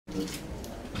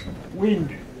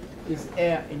wind is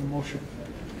air in motion.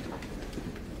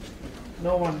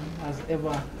 No one has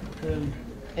ever held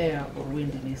air or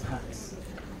wind in his hands.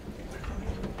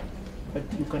 But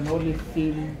you can only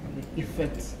feel the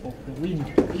effects of the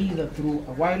wind, either through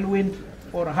a whirlwind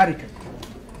or a hurricane.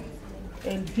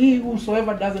 And he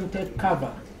whosoever doesn't take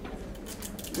cover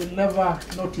will never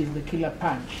notice the killer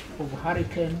punch of a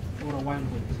hurricane or a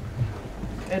whirlwind.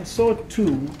 And so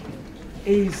too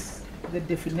is the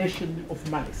definition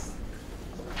of malice.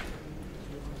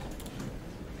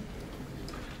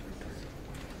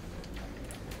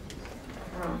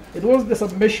 It was the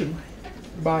submission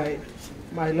by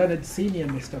my learned senior,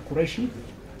 Mr. Qureshi,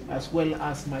 as well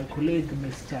as my colleague,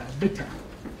 Mr. Bitter,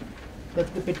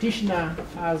 that the petitioner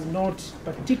has not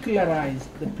particularized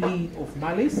the plea of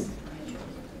malice,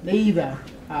 neither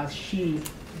has she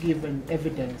given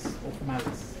evidence of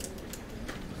malice.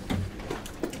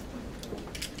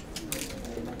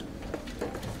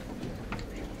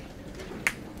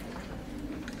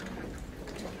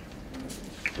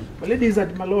 My ladies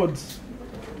and my lords,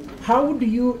 how do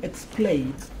you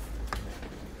explain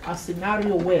a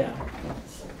scenario where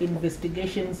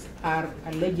investigations are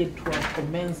alleged to have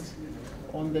commenced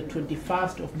on the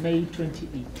 21st of May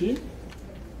 2018?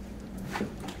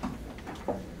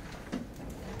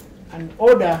 An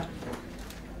order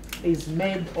is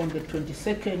made on the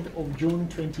 22nd of June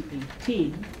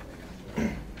 2018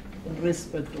 in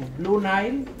respect of Blue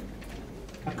Nile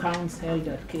accounts held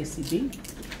at KCB.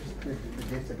 The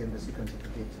dates again, the sequence of the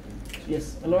dates again.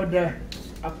 Yes, Lord, a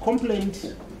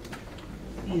complaint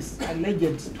is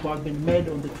alleged to have been made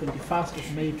on the 21st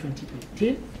of May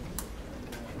 2018.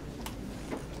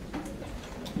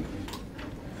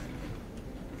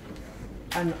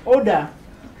 An order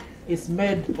is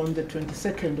made on the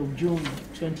 22nd of June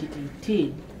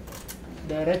 2018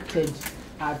 directed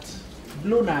at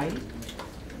Blue Nile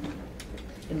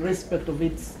in respect of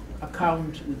its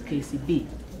account with KCB.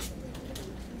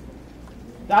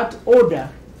 That order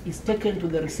is taken to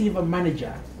the receiver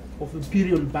manager of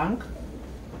Imperial Bank.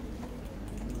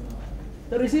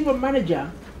 The receiver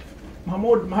manager,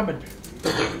 Mohammed,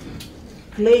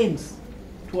 claims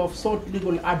to have sought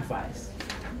legal advice,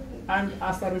 and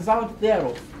as a result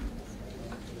thereof,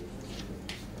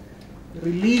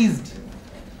 released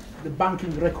the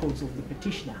banking records of the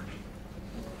petitioner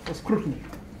for scrutiny.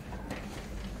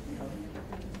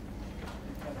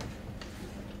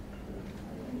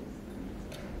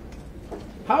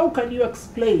 How can you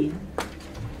explain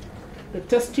the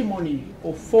testimony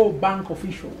of 4 bank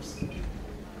officials,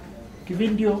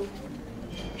 Kivindio,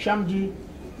 Shamji,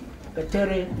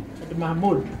 Katere, and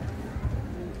Mahmoud,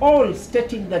 all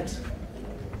stating that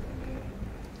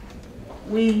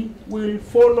we will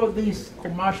follow this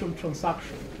commercial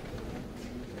transaction,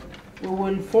 we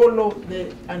will follow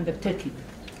the undertaking?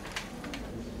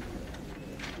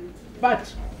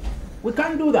 But we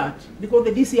can't do that because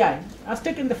the DCI has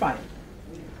taken the file.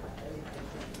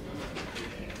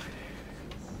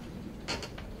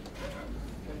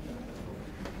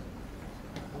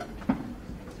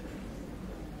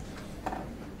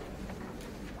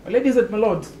 Ladies and my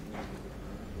lords,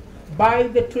 by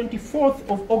the 24th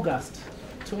of August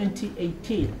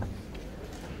 2018,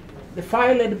 the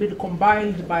file had been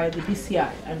compiled by the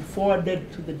DCI and forwarded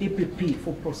to the DPP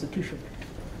for prosecution.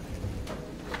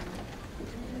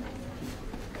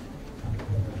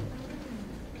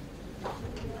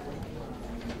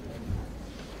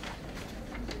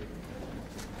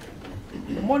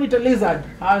 The monitor lizard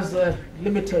has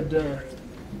limited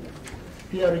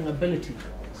hearing ability,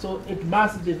 so it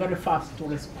must be very fast to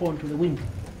respond to the wind.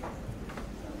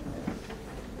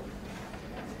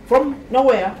 From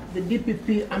nowhere, the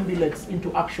DPP ambulates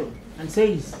into action and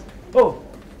says, oh,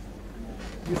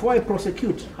 before I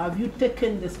prosecute, have you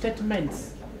taken the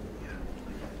statements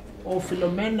of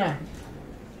Philomena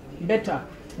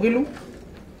Mwilu?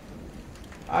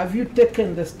 Have you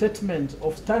taken the statement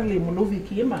of Stanley Munuvi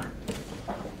Kiima?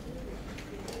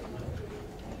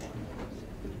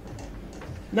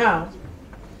 Now,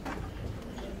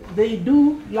 they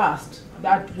do last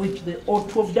that which they ought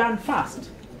to have done first.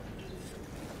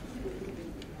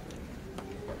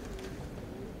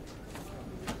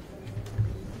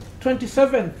 On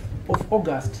 27th of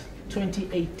August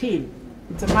 2018,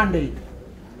 it's a Monday.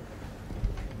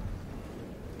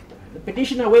 The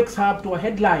petitioner wakes up to a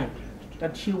headline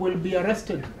that she will be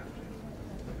arrested.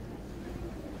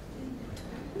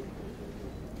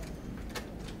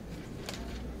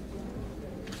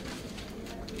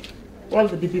 Well,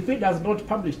 the DPP does not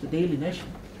publish the Daily Nation.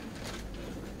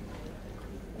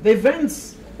 The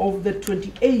events of the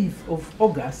 28th of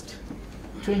August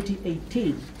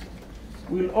 2018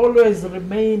 will always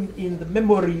remain in the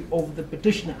memory of the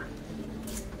petitioner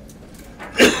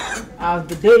as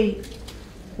the day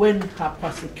when her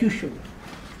persecution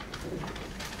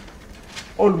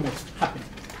almost happened.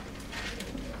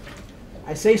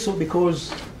 I say so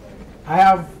because I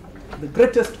have the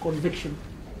greatest conviction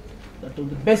that on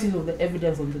the basis of the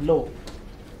evidence and the law,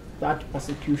 that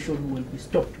persecution will be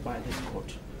stopped by this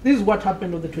court. This is what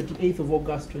happened on the 28th of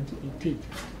August 2018.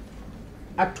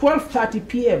 At 12:30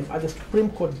 p.m. at the Supreme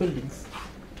Court buildings,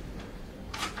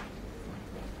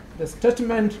 the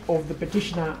statement of the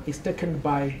petitioner is taken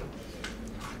by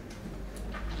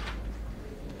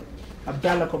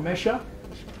Abdallah Komesha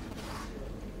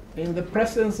in the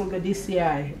presence of the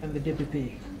DCI and the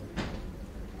DPP.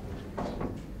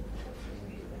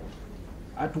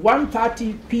 At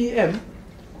 1:30 p.m.,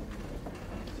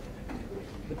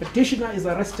 the petitioner is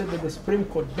arrested at the Supreme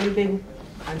Court building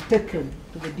and taken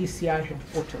to the DCI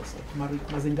headquarters at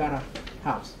Mazingara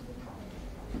House.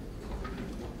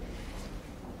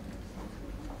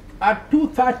 At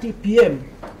 2:30 p.m.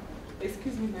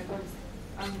 Excuse me, my lords,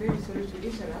 I'm very sorry to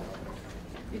interrupt.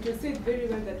 It was said very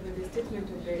well that when the statement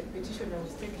of the petitioner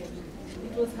was taken,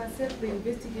 it was herself, the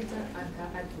investigator, and her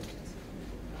advocate.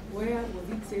 Where was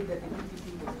it said that the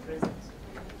DPP was present?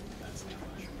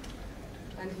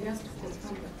 And he has to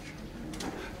confirm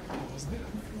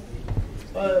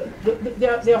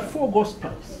that. There are four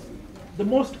gospels. The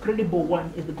most credible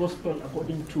one is the gospel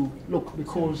according to Luke,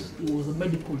 because he was a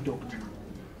medical doctor.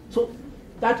 So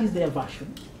that is their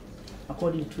version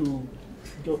according to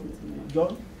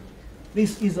John.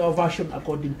 This is our version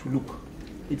according to Luke.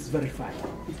 It's verified.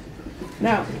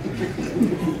 Now,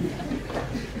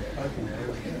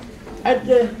 at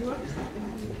the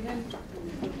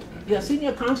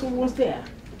senior counsel was there,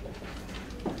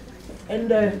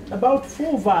 and about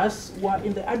 4 of us were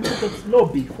in the advocate's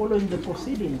lobby following the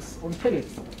proceedings on tele.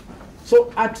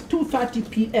 So at 2:30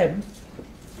 p.m.,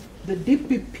 the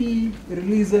DPP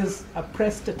releases a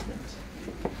press statement.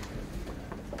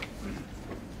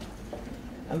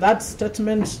 And that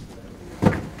statement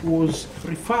was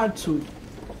referred to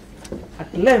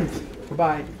at length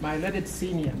by my learned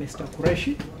senior, Mr.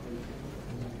 Qureshi.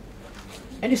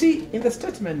 And you see, in the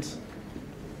statement,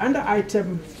 under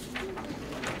item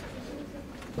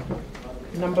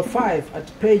number 5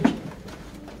 at page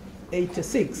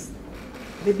 86,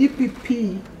 the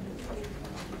DPP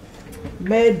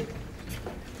made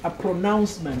a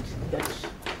pronouncement that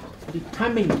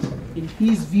determined, in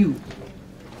his view,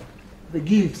 the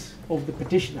guilt of the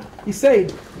petitioner. He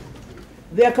said,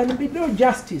 there can be no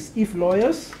justice if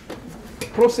lawyers,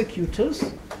 prosecutors,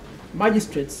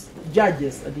 magistrates,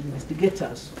 judges, and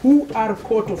investigators who are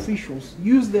court officials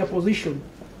use their position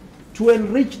to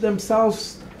enrich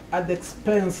themselves at the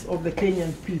expense of the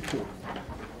Kenyan people.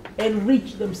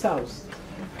 Enrich themselves.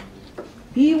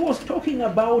 He was talking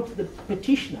about the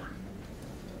petitioner,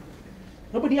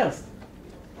 nobody else.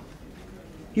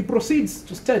 He proceeds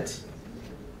to state,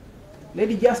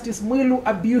 Lady Justice Mwilu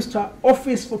abused her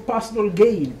office for personal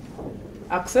gain,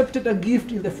 accepted a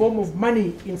gift in the form of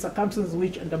money in circumstances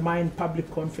which undermine public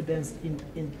confidence in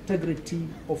integrity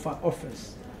of her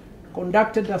office,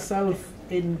 conducted herself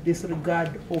in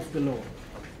disregard of the law.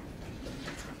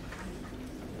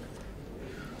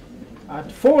 At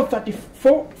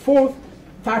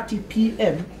 4:30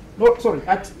 p.m., no, sorry,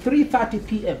 at 3:30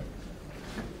 p.m.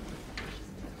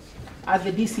 at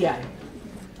the DCI,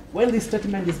 when this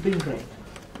statement is being read,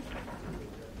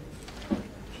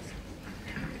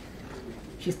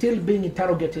 she's still being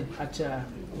interrogated at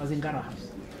Mazingara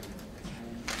House.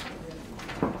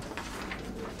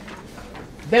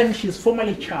 Then she's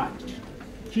formally charged.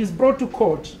 She's brought to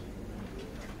court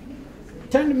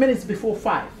 10 minutes before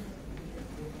 5.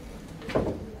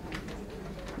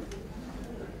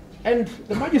 And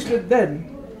the magistrate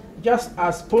then, just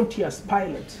as Pontius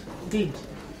Pilate did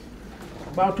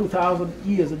about 2,000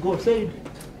 years ago, said,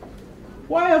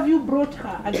 why have you brought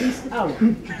her at this hour?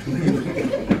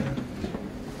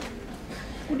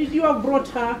 Would you have brought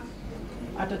her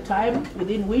at a time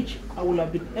within which I would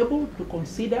have been able to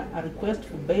consider a request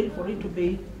for bail for it to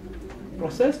be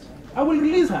processed? I will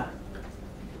release her.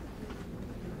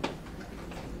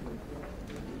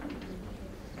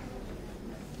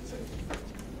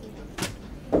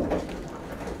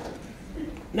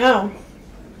 Now,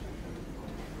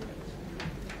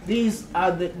 these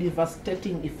are the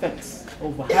devastating effects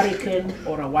of a hurricane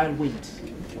or a wild wind.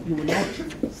 You will not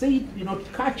see it, you will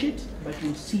not catch it, but you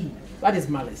will see. That is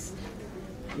malice.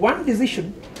 One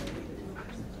decision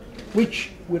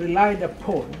which we relied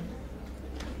upon,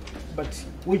 but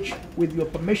which, with your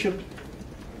permission,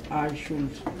 I should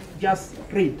just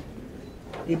read.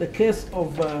 In the case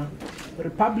of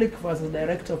Republic versus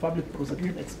Director of Public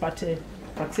Prosecution ex parte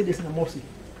Praxidis Namosi.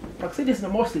 Praxidis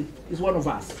Namosi is one of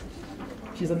us.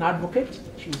 She's an advocate.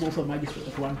 She was also a magistrate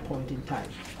at one point in time.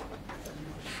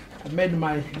 I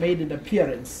made an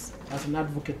appearance as an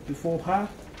advocate before her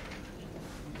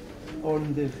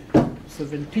on the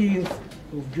 17th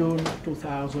of June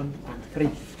 2003.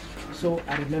 So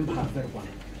I remember her very well.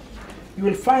 You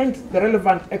will find the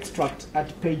relevant extract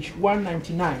at page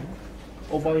 199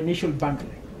 of our initial bundle.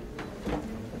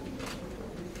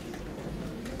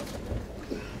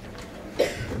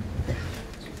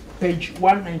 Page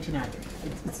 199.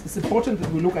 It's important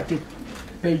that we look at it.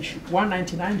 Page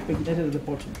 199, page 80 at the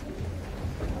bottom.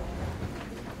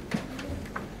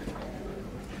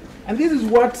 And this is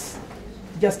what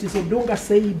Justice Odunga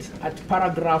said at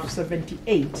paragraph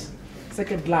 78,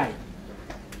 second line.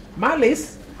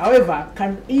 Malice, however,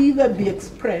 can either be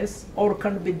expressed or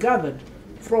can be gathered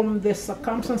from the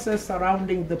circumstances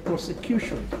surrounding the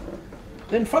prosecution.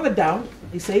 Then further down,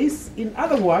 he says, in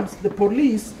other words, the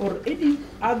police or any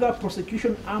other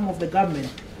prosecution arm of the government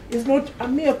is not a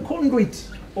mere conduit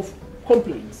of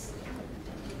complaints.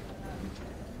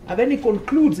 And then he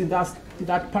concludes in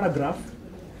that paragraph,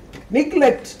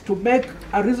 neglect to make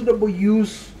a reasonable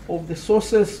use of the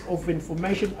sources of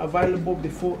information available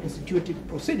before instituting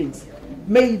proceedings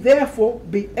may therefore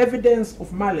be evidence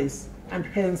of malice and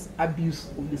hence abuse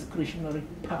of discretionary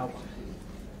power.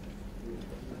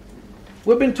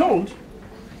 We've been told,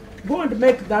 go and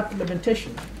make that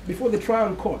lamentation before the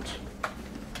trial court.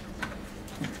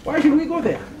 Why should we go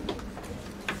there?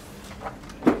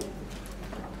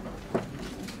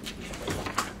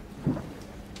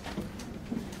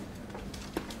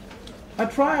 A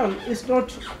trial is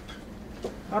not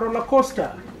a roller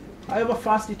coaster, however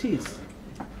fast it is.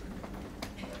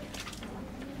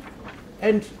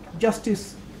 And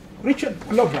Justice Richard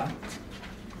Glover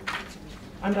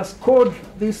underscored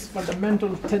this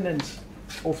fundamental tenet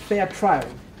of fair trial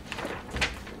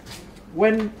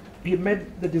when he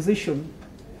made the decision,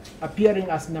 appearing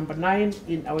as number 9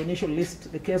 in our initial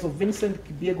list, the case of Vincent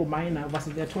Kibego Maina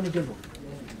versus the Attorney General.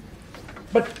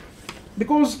 But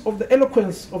because of the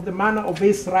eloquence of the manner of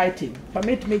his writing,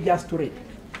 permit me just to read.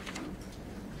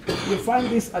 You'll find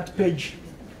this at page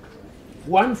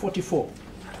 144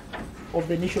 of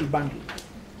the initial bundle.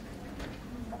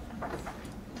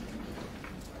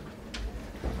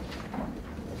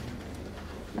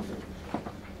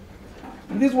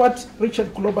 And this is what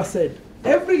Richard Glover said.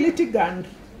 Every litigant,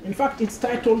 in fact, it's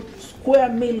titled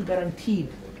Square Meal Guaranteed,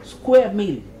 Square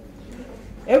Meal.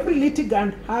 Every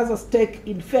litigant has a stake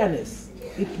in fairness.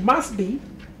 It must be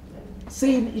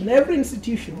seen in every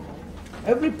institution,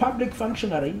 every public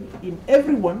functionary, in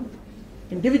everyone,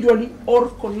 individually or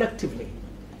collectively.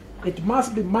 It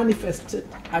must be manifested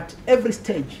at every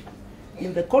stage.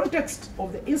 In the context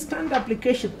of the instant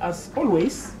application, as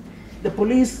always, the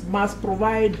police must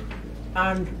provide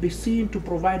and be seen to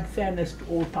provide fairness to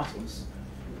all persons.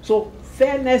 So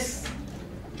fairness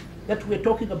that we're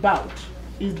talking about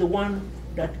is the one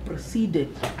that preceded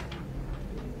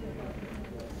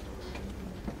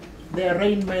the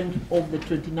arraignment of the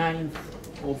 29th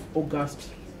of August,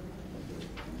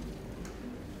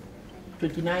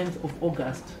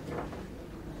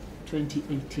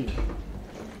 2018.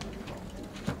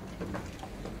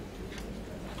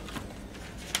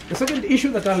 The second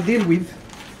issue that I'll deal with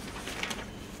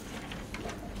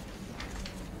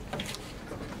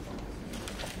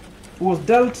was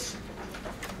dealt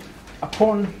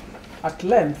upon at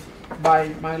length by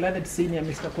my learned senior,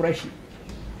 Mr. Qureshi.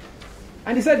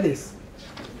 And he said this: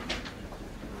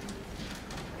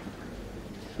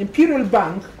 Imperial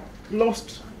Bank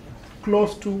lost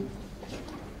close to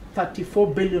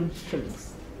 34 billion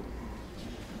shillings.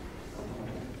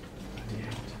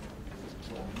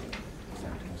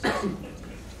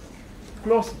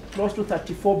 Close to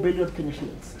 34 billion Kenya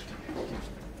shillings.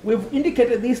 We've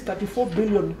indicated these 34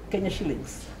 billion Kenya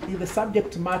shillings is the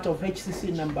subject matter of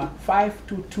HCC number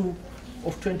 522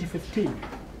 of 2015.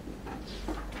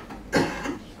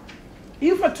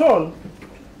 If at all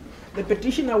the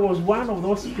petitioner was one of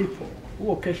those people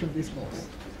who occasioned this loss,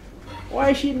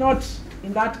 why is she not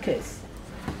in that case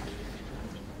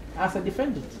as a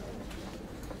defendant?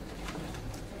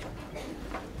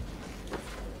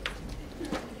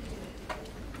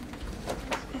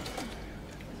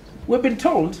 We've been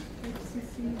told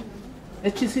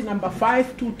HCC number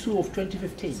 522 of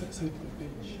 2015.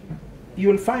 You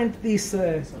will find this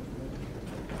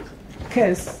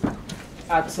case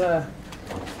at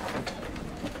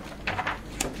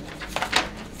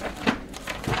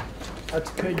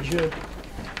page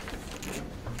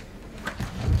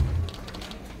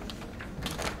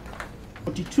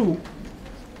 42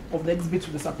 of the exhibit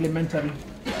to the supplementary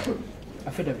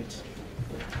affidavit.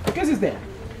 The case is there.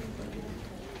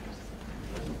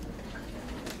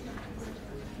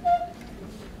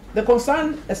 The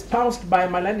concern espoused by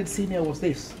my learned senior was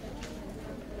this: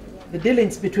 the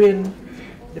dealings between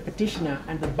the petitioner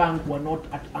and the bank were not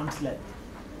at arm's length.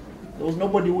 There was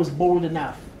nobody who was bold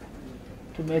enough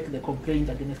to make the complaint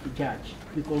against the judge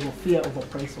because of fear of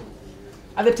appraisal.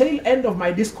 At the tail end of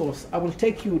my discourse, I will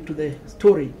take you to the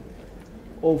story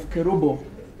of Kerubo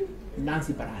and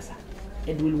Nancy Barasa,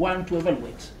 and we'll want to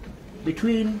evaluate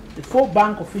between the 4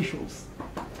 bank officials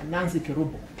and Nancy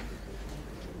Kerubo,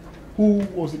 who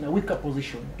was in a weaker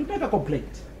position to make a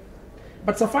complaint.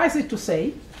 But suffice it to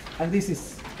say, and this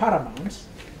is paramount,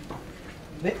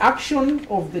 the action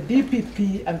of the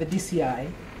DPP and the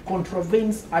DCI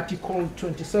contravenes Article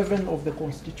 27 of the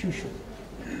Constitution.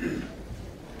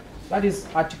 That is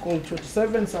Article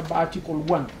 27, sub-Article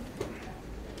 1.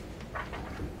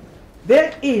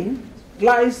 Therein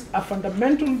lies a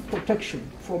fundamental protection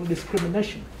from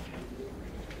discrimination.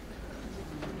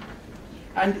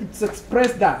 And it's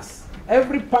expressed thus: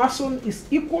 every person is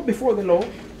equal before the law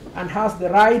and has the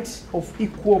right of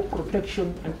equal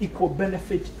protection and equal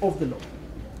benefit of the law.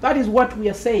 That is what we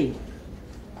are saying.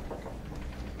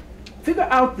 Figure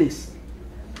out this.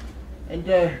 And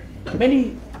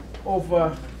many of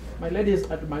my ladies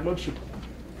at my lordship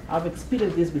have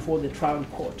experienced this before the trial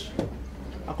court.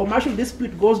 A commercial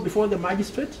dispute goes before the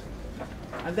magistrate,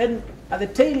 and then at the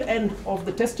tail end of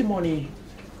the testimony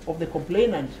of the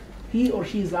complainant, he or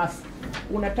she is asked,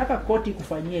 unataka koti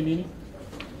kufanyie nini?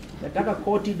 Nataka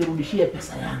koti nirudishie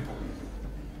pesa yangu.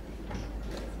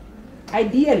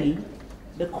 Ideally,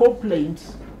 the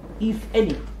complaint, if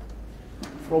any,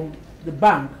 from the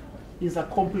bank is a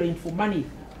complaint for money.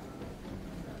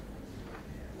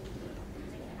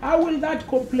 How will that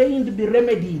complaint be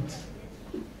remedied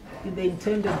in the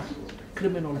intended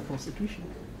criminal prosecution?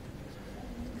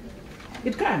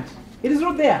 It can't. It is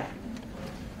not there.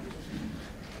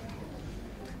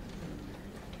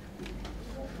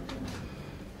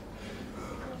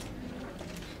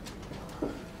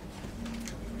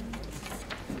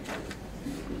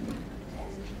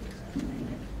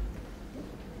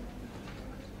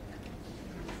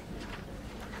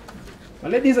 My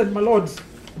ladies and my lords,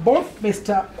 both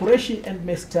Mr. Qureshi and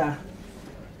Mr.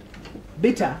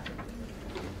 Bitter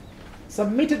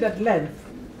submitted at length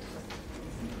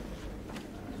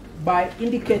by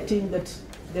indicating that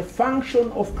the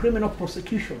function of criminal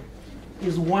prosecution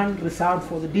is one reserved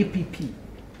for the DPP,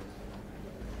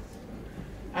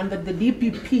 and that the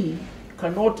DPP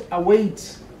cannot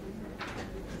await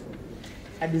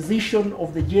a decision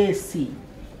of the JSC,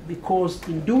 because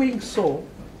in doing so,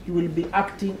 he will be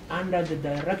acting under the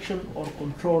direction or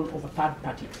control of a third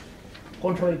party,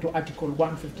 contrary to Article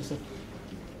 157.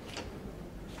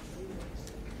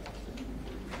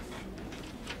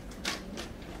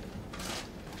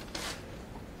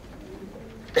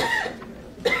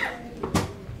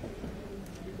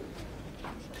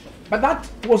 But that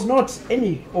was not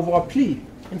any of our plea.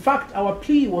 In fact, our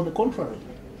plea was the contrary.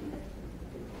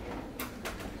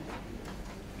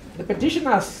 The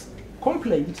petitioner's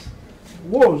complaint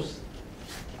was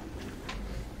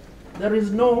there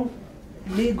is no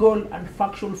legal and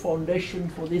factual foundation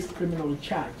for this criminal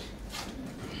charge.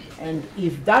 And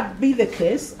if that be the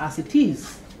case, as it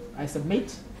is, I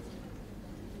submit,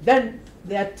 then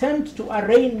the attempt to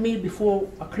arraign me before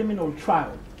a criminal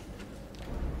trial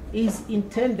is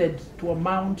intended to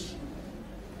amount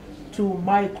to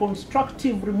my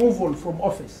constructive removal from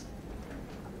office.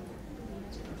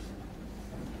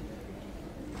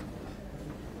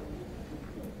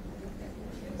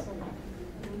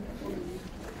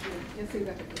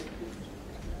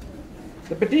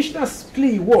 The petitioner's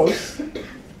plea was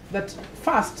that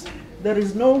first, there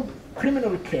is no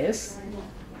criminal case.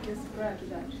 Yes, prior to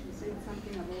that, you said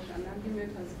something about an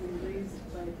argument has been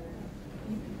raised by the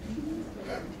DPP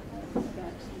that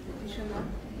the petitioner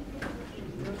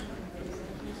should not,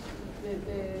 the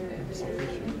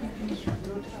DPP should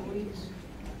not await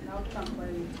an outcome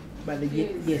by the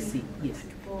JSC, yes.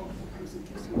 For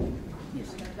prosecution.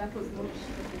 Yes. And that was not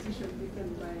the decision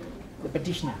taken by the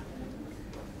petitioner.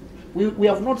 We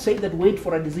have not said that wait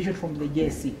for a decision from the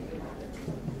JSC.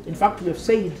 In fact, we have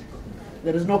said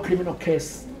there is no criminal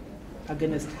case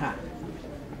against her,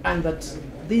 and that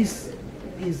this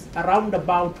is a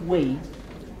roundabout way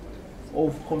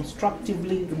of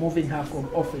constructively removing her from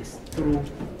office through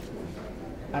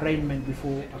arraignment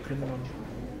before a criminal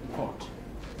court.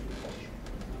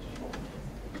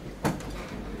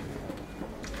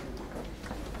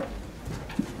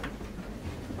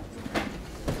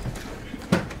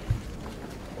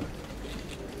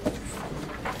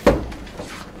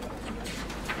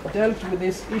 Dealt with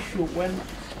this issue when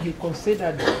he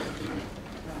considered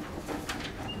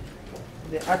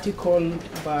the article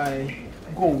by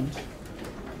gold.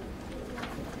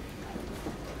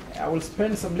 I will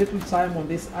spend some little time on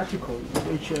this article,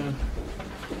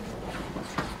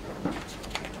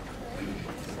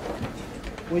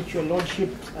 which your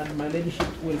lordship and my ladyship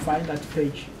will find at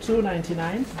page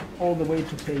 299 all the way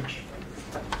to page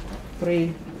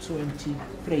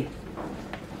 323.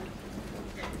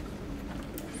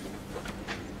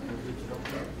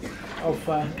 Of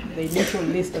the initial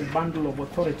list and bundle of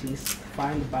authorities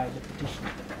filed by the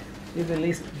petitioner. This is a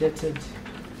list dated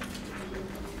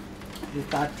the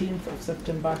 13th of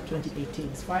September 2018.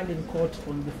 It's filed in court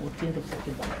on the 14th of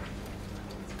September.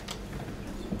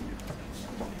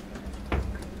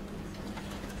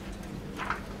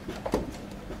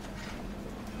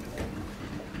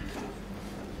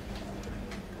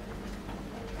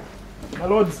 My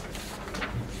lords,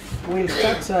 we'll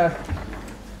start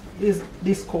this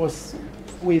discourse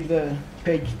with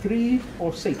page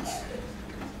 306.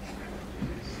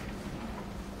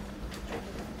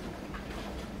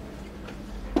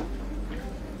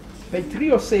 Page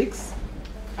 306,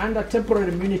 under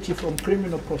temporary immunity from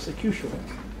criminal prosecution.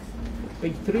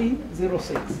 Page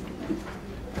 306.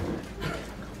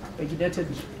 Page dated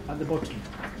at the bottom.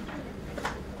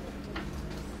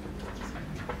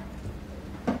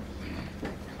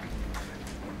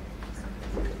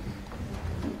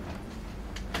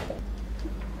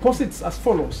 Posits as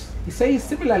follows. He says,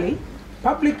 similarly,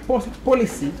 public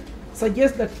policy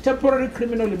suggests that temporary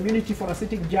criminal immunity for a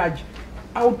sitting judge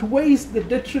outweighs the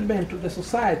detriment to the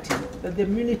society that the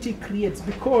immunity creates,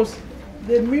 because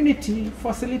the immunity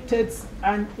facilitates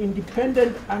an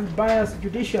independent and biased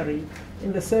judiciary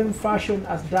in the same fashion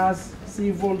as does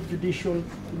civil judicial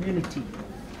immunity.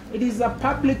 It is a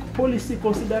public policy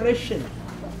consideration.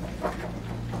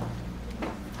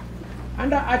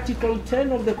 Under Article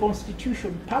 10 of the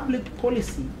Constitution, public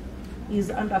policy is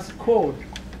underscored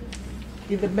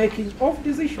in the making of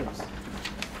decisions.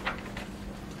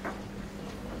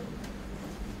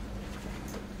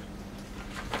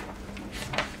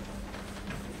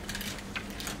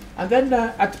 And then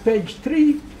at page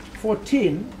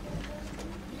 314,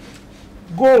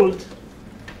 Gold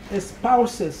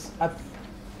espouses a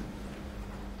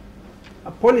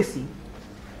policy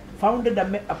founded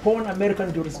upon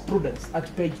American jurisprudence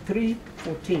at page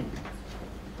 314.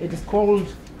 It is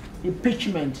called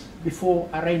impeachment before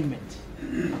arraignment.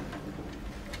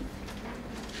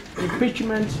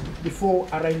 Impeachment before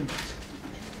arraignment.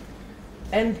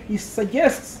 And he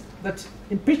suggests that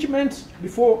impeachment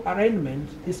before arraignment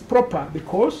is proper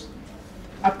because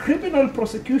a criminal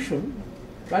prosecution,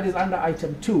 that is under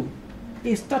item 2,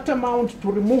 is tantamount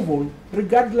to removal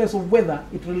regardless of whether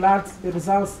it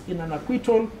results in an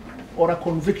acquittal or a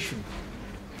conviction.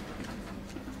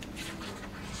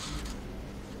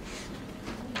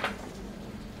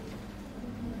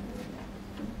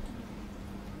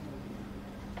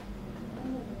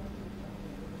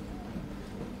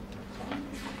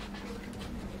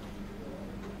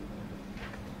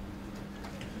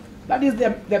 That is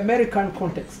the American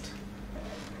context.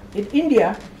 In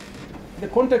India, the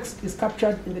context is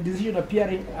captured in the decision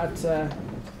appearing at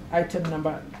item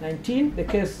number 19, the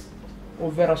case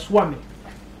of Veraswamy.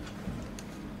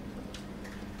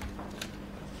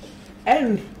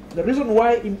 And the reason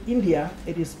why in India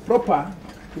it is proper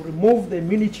to remove the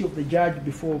immunity of the judge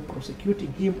before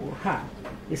prosecuting him or her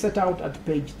is set out at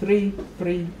page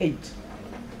 338.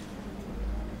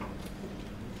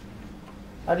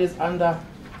 That is under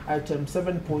item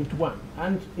 7.1,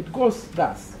 and it goes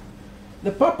thus.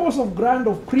 The purpose of grant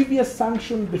of previous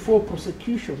sanction before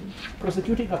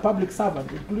prosecuting a public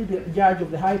servant, including a judge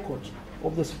of the High Court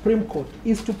of the Supreme Court,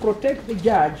 is to protect the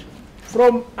judge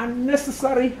from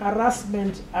unnecessary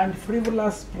harassment and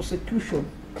frivolous prosecution,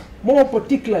 more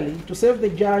particularly to save the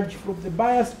judge from the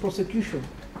biased prosecution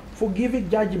for giving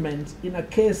judgment in a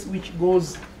case which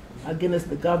goes against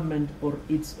the government or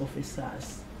its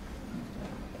officers.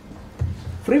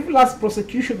 Frivolous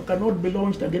prosecution cannot be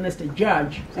launched against a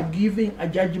judge for giving a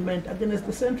judgment against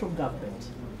the central government.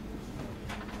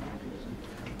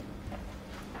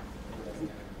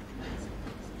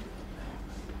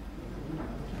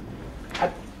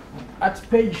 At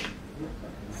page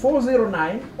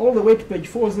 409, all the way to page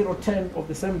 4010 of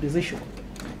the same decision,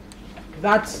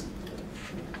 that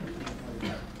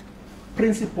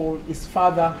principle is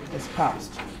further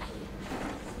espoused.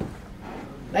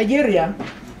 Nigeria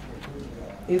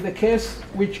is the case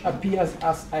which appears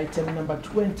as item number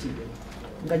 20,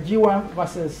 Ngajiwa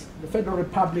versus the Federal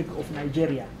Republic of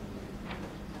Nigeria.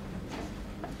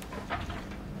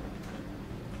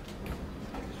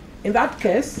 In that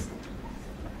case,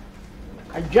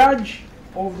 a judge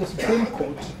of the Supreme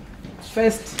Court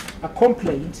faced a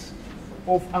complaint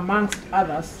of, amongst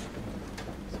others,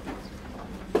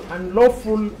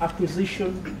 unlawful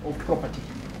acquisition of property.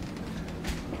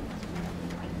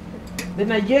 The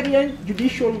Nigerian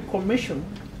Judicial Commission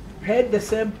had the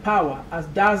same power as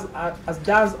does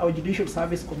our Judicial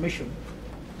Service Commission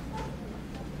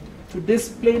to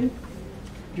discipline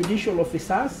judicial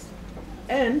officers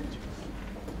and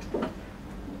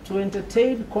to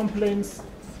entertain complaints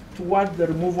toward the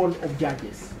removal of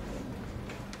judges.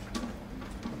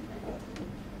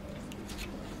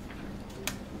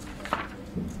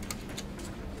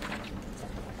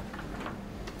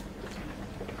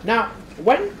 Now,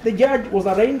 when the judge was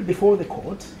arraigned before the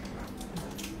court,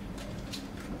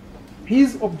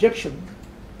 his objection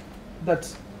that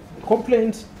the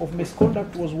complaint of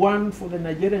misconduct was one for the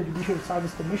Nigerian Judicial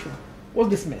Service Commission was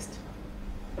dismissed.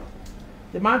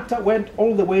 The matter went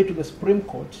all the way to the Supreme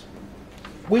Court,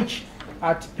 which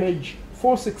at page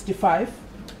 465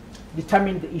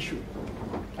 determined the issue.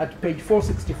 At page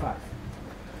 465.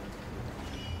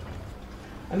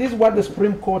 And this is what the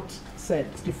Supreme Court said,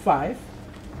 65,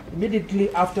 immediately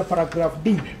after paragraph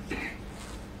D.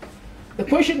 The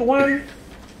question one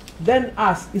then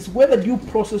asked is whether due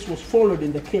process was followed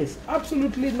in the case.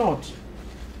 Absolutely not.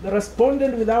 The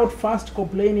respondent, without first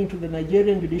complaining to the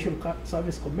Nigerian Judicial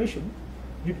Service Commission,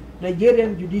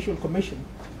 Nigerian Judicial Commission,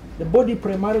 the body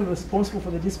primarily responsible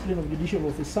for the discipline of judicial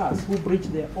officers who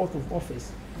breached their oath of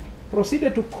office,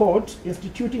 proceeded to court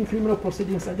instituting criminal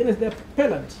proceedings against the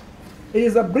appellant. It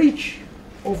is a breach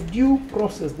of due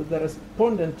process that the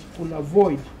respondent will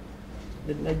avoid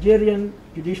the Nigerian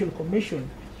Judicial Commission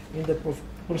in the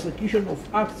prosecution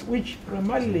of acts which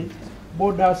primarily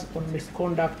borders on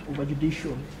misconduct of a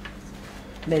judicial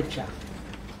nature.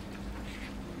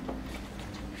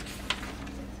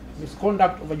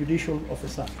 Misconduct of a judicial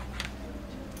officer.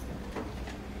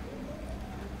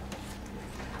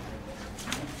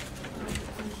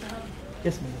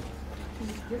 Yes, ma'am.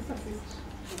 Just assist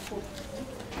the court.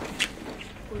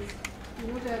 Because you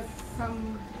know there's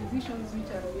some decisions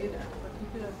which are made at a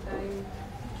particular time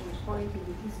or point in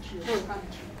the history of the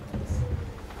country,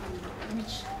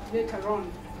 which later on,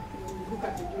 when you look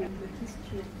at the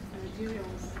history of Nigeria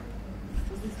was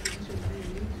this decision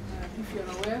being made. If you're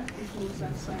aware, if not,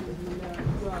 that's fine. We'll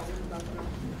do our own background.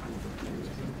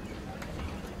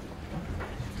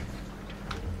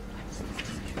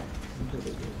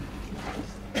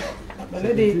 The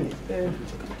lady,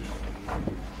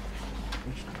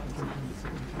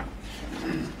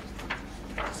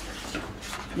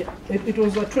 yeah, it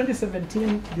was a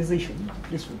 2017 decision,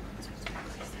 this one.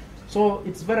 So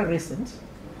it's very recent,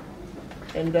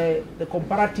 and the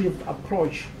comparative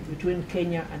approach between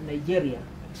Kenya and Nigeria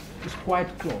is quite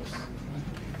close.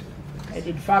 And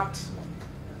in fact,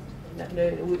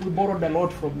 we borrowed a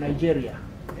lot from Nigeria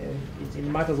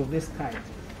in matters of this kind.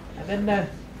 And then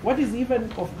what is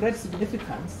even of great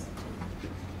significance,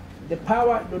 the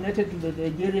power donated to the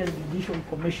Nigerian Judicial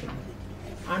Commission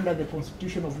under the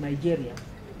Constitution of Nigeria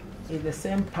is the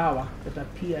same power that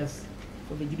appears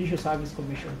for the Judicial Service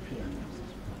Commission here.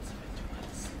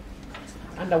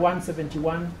 Under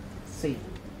 171C.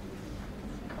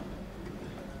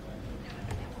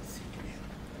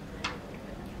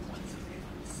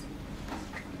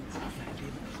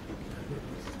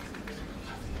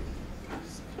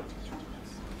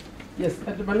 Yes,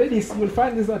 and my ladies, you will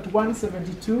find this at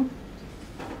 172,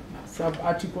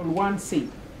 sub-article 1C,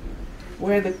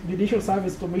 where the Judicial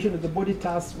Service Commission is the body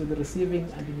tasked with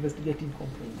receiving and investigating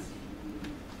complaints.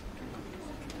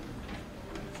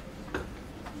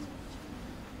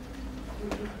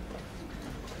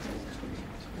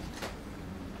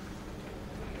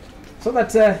 So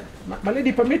that, my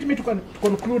lady, permit me to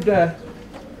conclude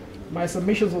my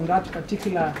submissions on that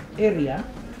particular area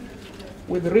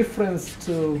with reference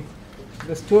to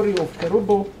the story of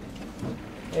Kerubo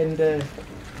and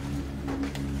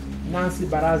Nancy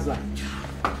Baraza.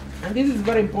 And this is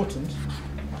very important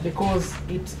because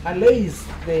it allays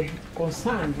the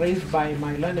concern raised by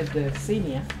my learned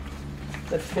senior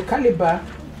that the caliber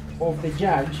of the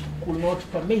judge could not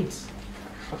permit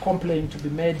a complaint to be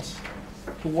made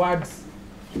towards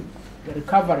the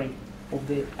recovery of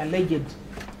the alleged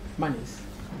monies.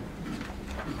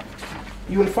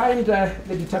 You will find the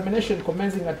determination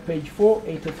commencing at page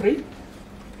 483.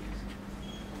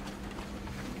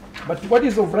 But what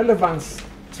is of relevance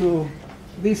to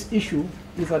this issue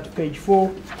is at page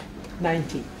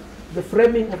 490, the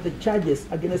framing of the charges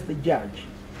against the judge.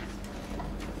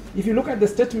 If you look at the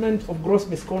statement of gross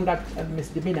misconduct and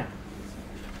misdemeanor,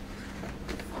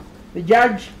 the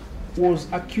judge was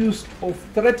accused of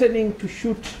threatening to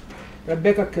shoot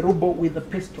Rebecca Kerubo with a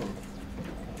pistol.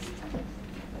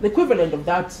 The equivalent of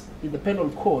that in the penal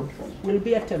code will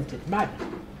be attempted murder.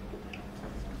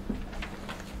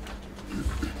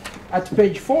 At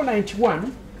page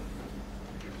 491,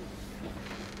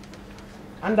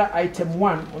 under item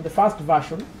 1 on the first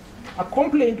version, a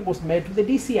complaint was made to the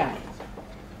DCI.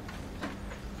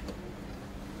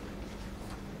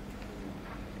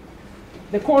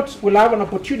 The court will have an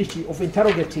opportunity of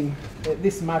interrogating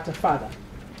this matter further,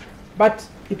 but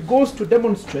it goes to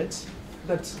demonstrate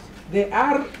that there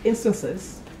are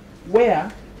instances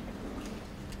where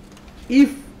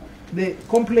if the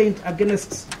complaint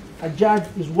against a judge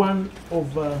is one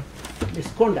of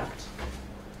misconduct,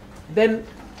 then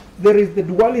there is the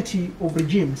duality of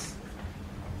regimes,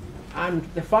 and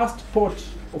the first port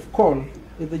of call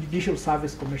is the Judicial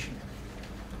Service Commission.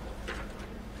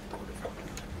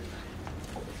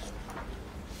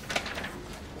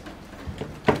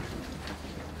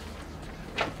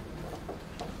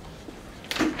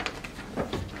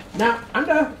 Now,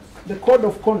 under the Code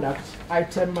of Conduct,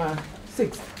 item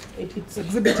 6, it's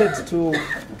exhibited to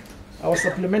our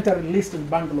supplementary list and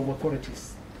bundle of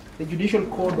authorities, the Judicial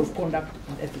Code of Conduct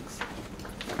and Ethics.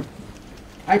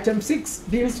 Item 6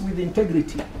 deals with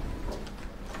integrity,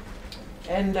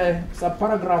 and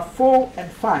subparagraph 4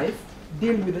 and 5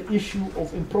 deal with the issue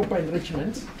of improper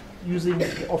enrichment using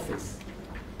the office.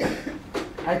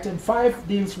 Item 5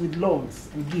 deals with loans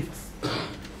and gifts.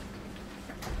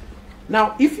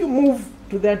 Now, if you move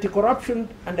to the Anti-Corruption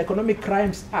and Economic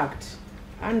Crimes Act,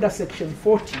 under section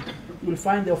 40, you will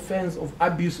find the offense of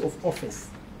abuse of office.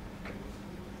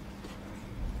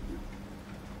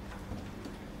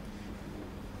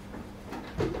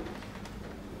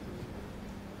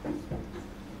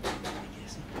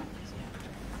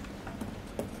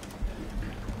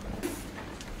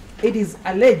 It is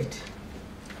alleged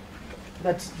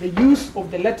that the use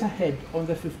of the letterhead on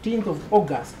the 15th of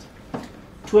August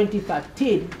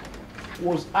 2013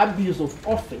 was abuse of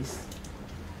office,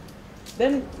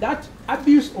 then that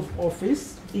abuse of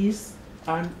office is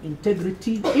an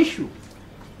integrity issue.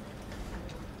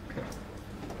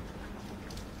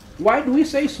 Why do we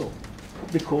say so?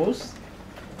 Because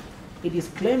it is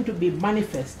claimed to be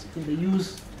manifest in the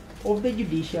use of the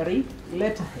judiciary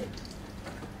letterhead.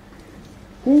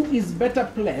 Who is better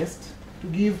placed to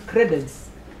give credence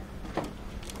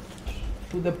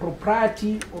to the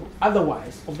propriety or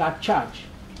otherwise of that charge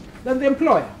than the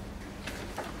employer?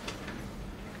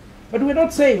 But we're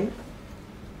not saying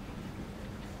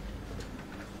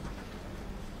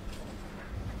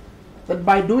that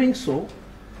by doing so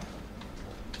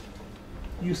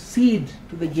you cede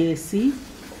to the JSC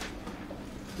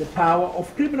the power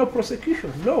of criminal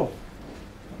prosecution. No.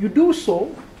 You do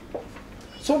so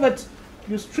that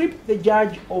you strip the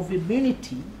judge of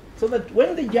immunity, so that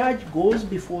when the judge goes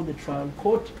before the trial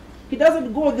court, he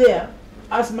doesn't go there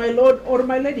as my lord or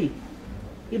my lady.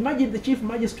 Imagine the chief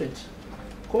magistrate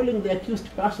calling the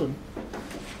accused person,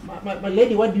 my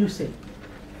lady, what do you say?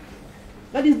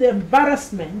 That is the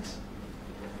embarrassment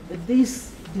that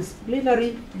this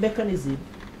disciplinary mechanism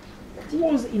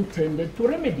was intended to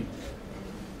remedy.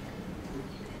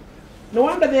 No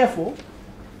wonder, therefore,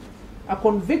 a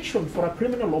conviction for a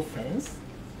criminal offense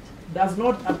does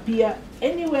not appear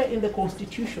anywhere in the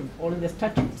Constitution or in the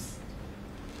statutes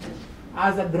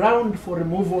as a ground for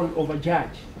removal of a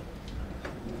judge,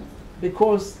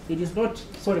 because it is not,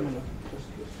 sorry, my lord.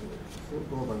 Just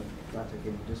go over that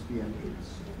again, just be a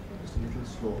little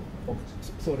slow. Oh,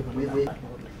 sorry, my lord. Wait.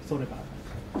 Sorry about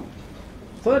that.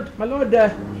 So that, my lord,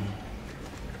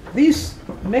 this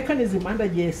mechanism under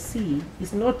JSC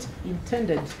is not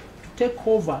intended to take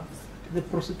over the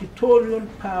prosecutorial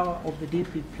power of the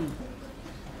DPP.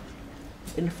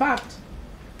 In fact,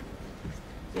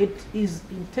 it is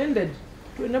intended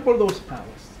to enable those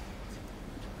powers.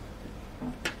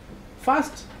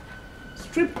 First,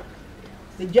 strip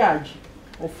the judge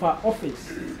of her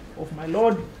office of my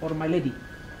lord or my lady,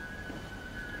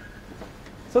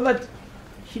 so that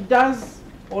she does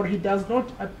or he does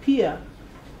not appear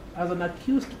as an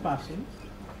accused person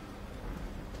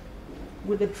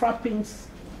with the trappings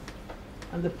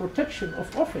and the protection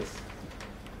of office.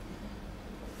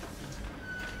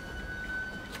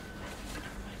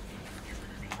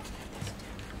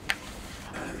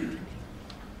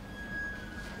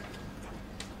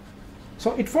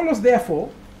 So it follows,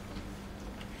 therefore,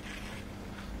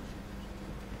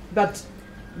 that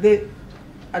the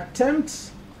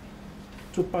attempt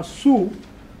to pursue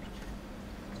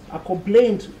a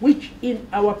complaint which, in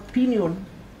our opinion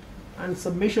and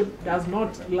submission, does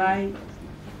not lie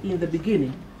in the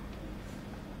beginning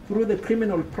through the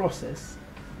criminal process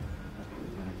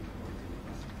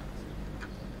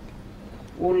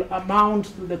will amount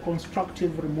to the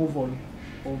constructive removal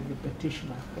of the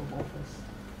petitioner from office.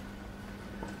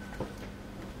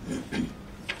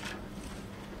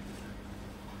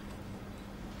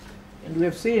 And we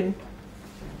have seen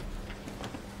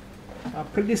our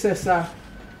predecessor,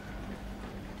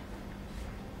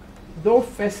 though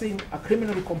facing a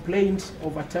criminal complaint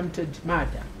of attempted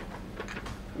murder,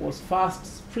 was first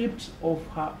stripped of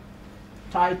her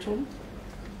title,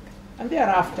 and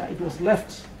thereafter it was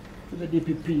left to the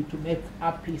DPP to make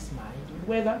up his mind on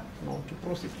whether or not to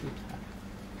prosecute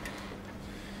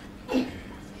her.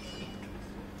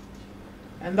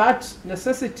 And that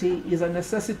necessity is a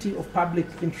necessity of public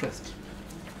interest.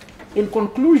 In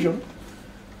conclusion,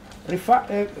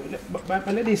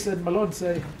 my ladies and my lords,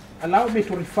 allow me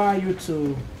to refer you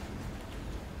to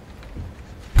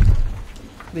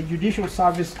the Judicial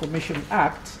Service Commission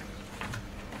Act,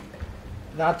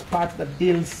 that part that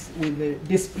deals with the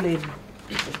discipline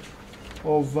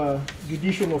of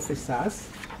judicial officers.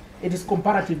 It is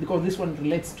comparative because this one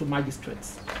relates to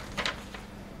magistrates.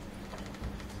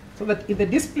 So that in the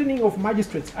disciplining of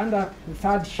magistrates under the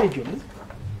third schedule,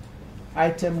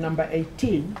 item number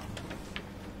 18,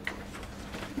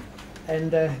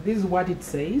 and this is what it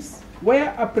says: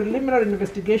 where a preliminary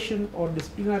investigation or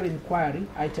disciplinary inquiry,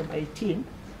 item 18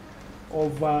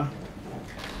 of the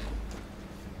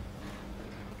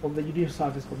Judicial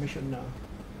Service Commission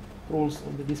rules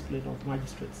on the discipline of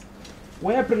magistrates.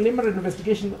 Where a preliminary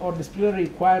investigation or disciplinary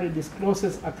inquiry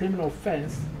discloses a criminal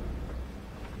offense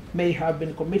may have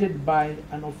been committed by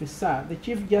an officer, the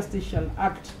Chief Justice shall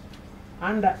act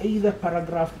under either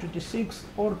paragraph 26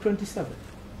 or 27.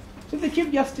 So the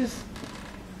Chief Justice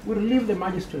will relieve the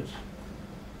magistrate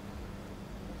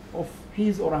of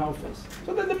his or her offense,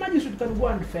 so that the magistrate can go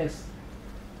and face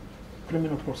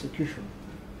criminal prosecution.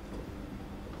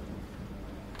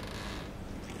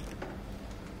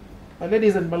 My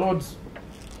ladies and my lords,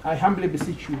 I humbly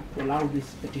beseech you to allow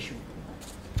this petition.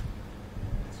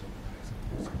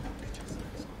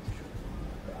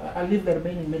 I'll leave the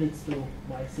remaining minutes to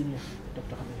my senior,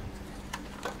 Dr. Havi.